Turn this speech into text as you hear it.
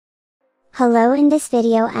Hello, in this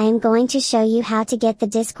video I am going to show you how to get the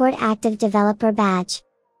Discord Active Developer Badge.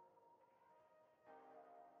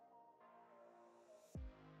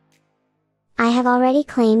 I have already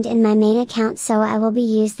claimed in my main account, so I will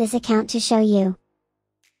use this account to show you.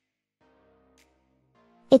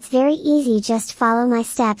 It's very easy, just follow my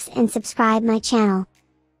steps and subscribe my channel.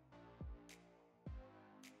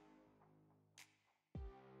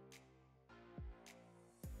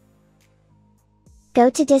 Go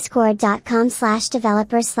to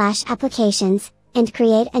discord.com/developers/applications, and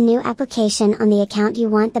create a new application on the account you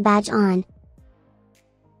want the badge on.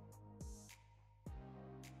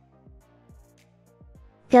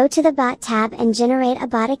 Go to the bot tab and generate a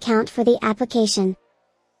bot account for the application.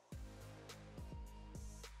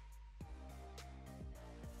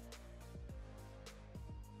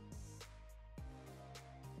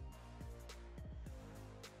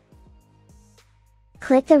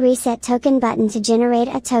 Click the Reset Token button to generate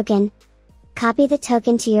a token. Copy the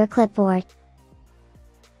token to your clipboard.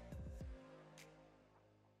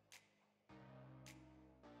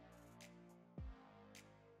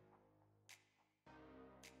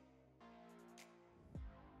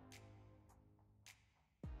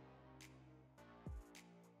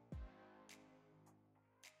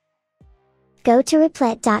 Go to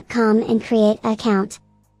replit.com and create an account.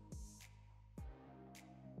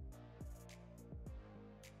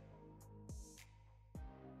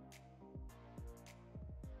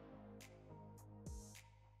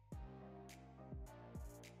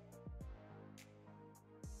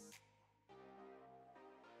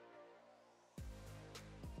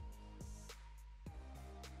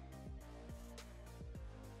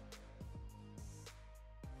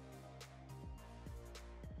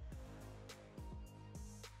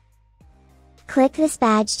 Click this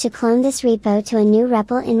badge to clone this repo to a new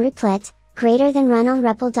REPL in Replit, greater than run on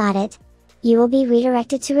REPL.it. You will be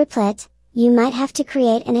redirected to Replit. You might have to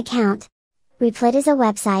create an account. Replit is a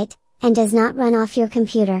website, and does not run off your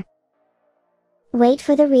computer. Wait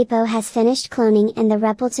for the repo has finished cloning and the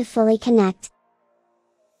REPL to fully connect.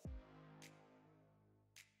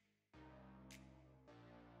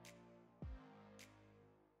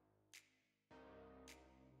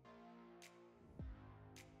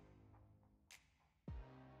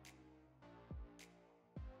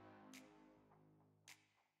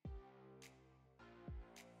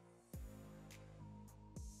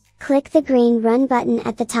 Click the green Run button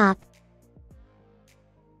at the top.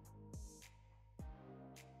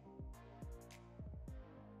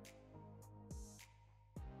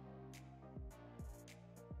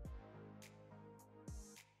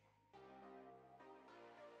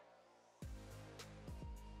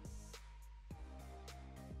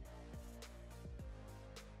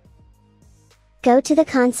 Go to the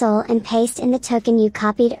console and paste in the token you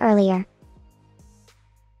copied earlier.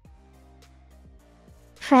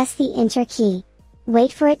 Press the Enter key.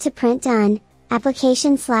 Wait for it to print done.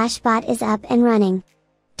 Application/bot is up and running.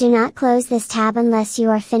 Do not close this tab unless you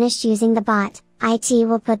are finished using the bot. IT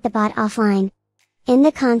will put the bot offline. In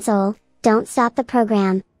the console, don't stop the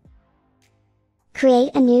program.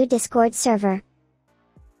 Create a new Discord server.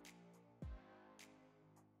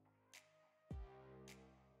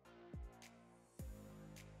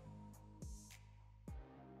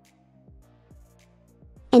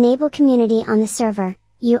 Enable community on the server.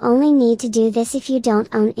 You only need to do this if you don't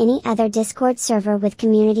own any other Discord server with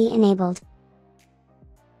community enabled.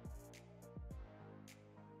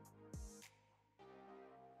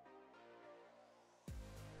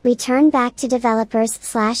 Return back to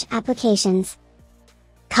developers/applications.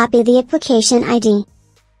 Copy the application ID.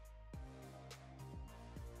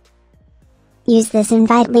 Use this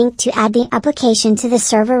invite link to add the application to the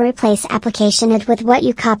server. Replace application ID with what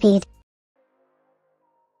you copied.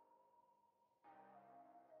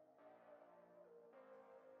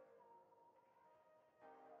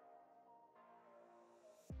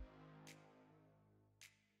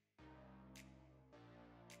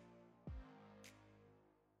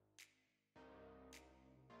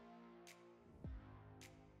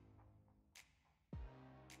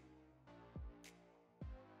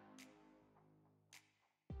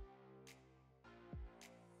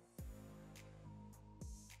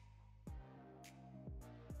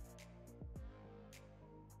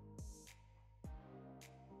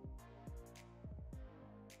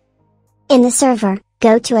 In the server,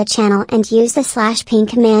 go to a channel and use the /ping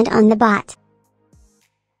command on the bot.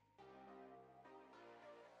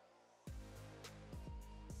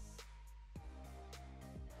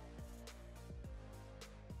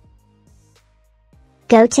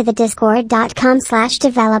 Go to the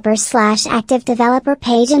discord.com/developers/active developer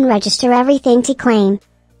page and register everything to claim.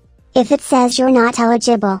 If it says you're not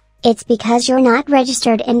eligible, It's because you're not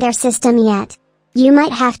registered in their system yet. You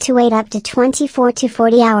might have to wait up to 24 to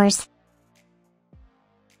 40 hours.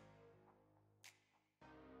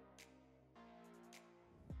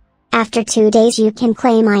 After 2 days you can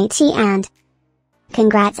claim IT and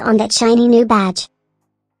congrats on that shiny new badge.